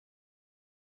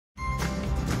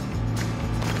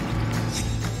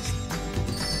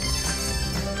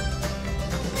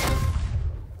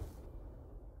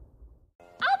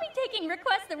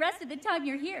request the rest of the time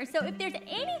you're here, so if there's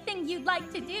anything you'd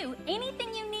like to do,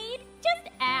 anything you need, just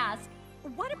ask.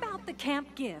 What about the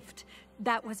camp gift?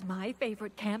 That was my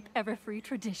favorite Camp Evefree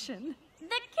tradition. The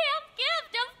camp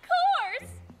gift, of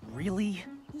course! Really?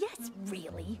 Yes,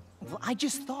 really. Well, I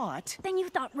just thought... Then you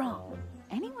thought wrong.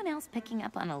 Anyone else picking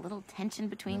up on a little tension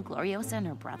between Gloriosa and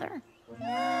her brother?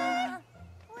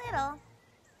 Little.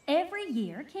 Every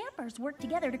year, campers work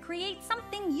together to create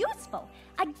something useful,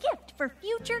 a gift for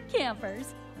future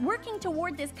campers. Working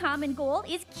toward this common goal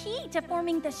is key to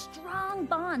forming the strong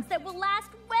bonds that will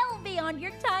last well beyond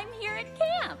your time here at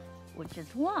camp, which is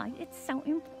why it's so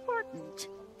important.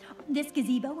 This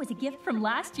gazebo was a gift from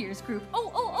last year's group.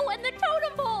 Oh, and the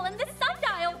totem pole and the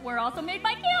sundial were also made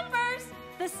by campers.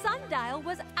 The sundial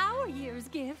was our year's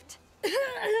gift.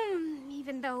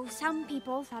 Even though some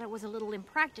people thought it was a little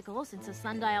impractical since a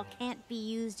sundial can't be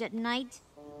used at night.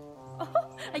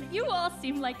 Oh, you all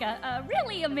seem like a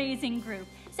really amazing group,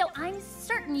 so I'm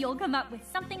certain you'll come up with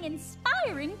something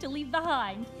inspiring to leave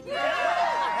behind.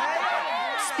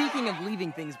 Speaking of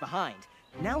leaving things behind,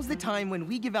 now's the time when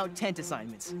we give out tent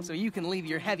assignments, so you can leave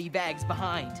your heavy bags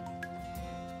behind.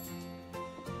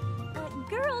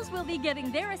 Girls will be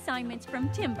getting their assignments from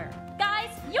Timber.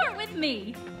 Guys, you're with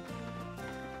me.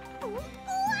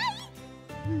 Yay!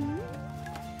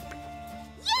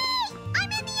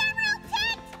 I'm in the emerald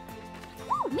tent!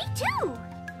 Ooh, me too!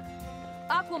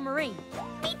 Aquamarine.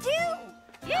 Me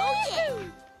too! Yay!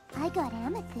 I got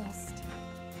amethyst.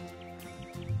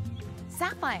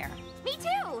 Sapphire. Me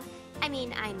too! I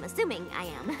mean, I'm assuming I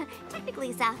am.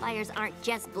 Technically, sapphires aren't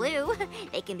just blue.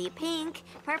 They can be pink,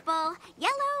 purple,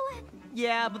 yellow.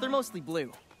 Yeah, but they're mostly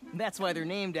blue. That's why they're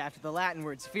named after the Latin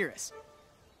word spherus.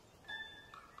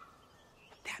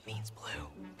 That means blue.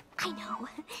 I know.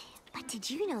 But did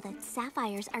you know that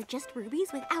sapphires are just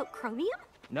rubies without chromium?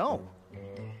 No.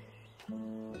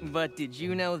 But did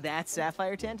you know that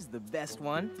sapphire tent is the best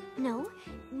one? No.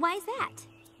 Why's that?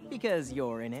 Because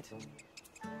you're in it.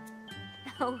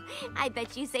 Oh, I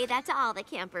bet you say that to all the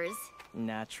campers.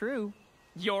 Not true.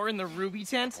 You're in the ruby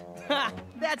tent? Ha!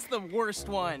 That's the worst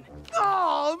one.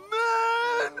 Oh,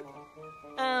 man!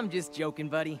 I'm just joking,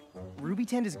 buddy. Ruby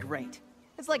tent is great.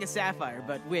 It's like a sapphire,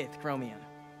 but with chromium.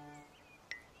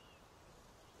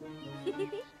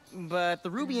 But the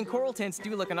ruby and coral tents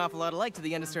do look an awful lot alike to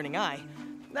the undiscerning eye.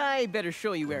 I better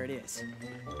show you where it is.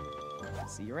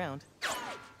 See you around.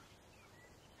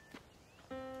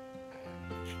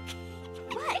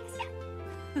 What?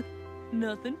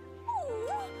 Nothing.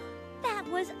 Ooh, that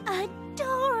was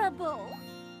adorable.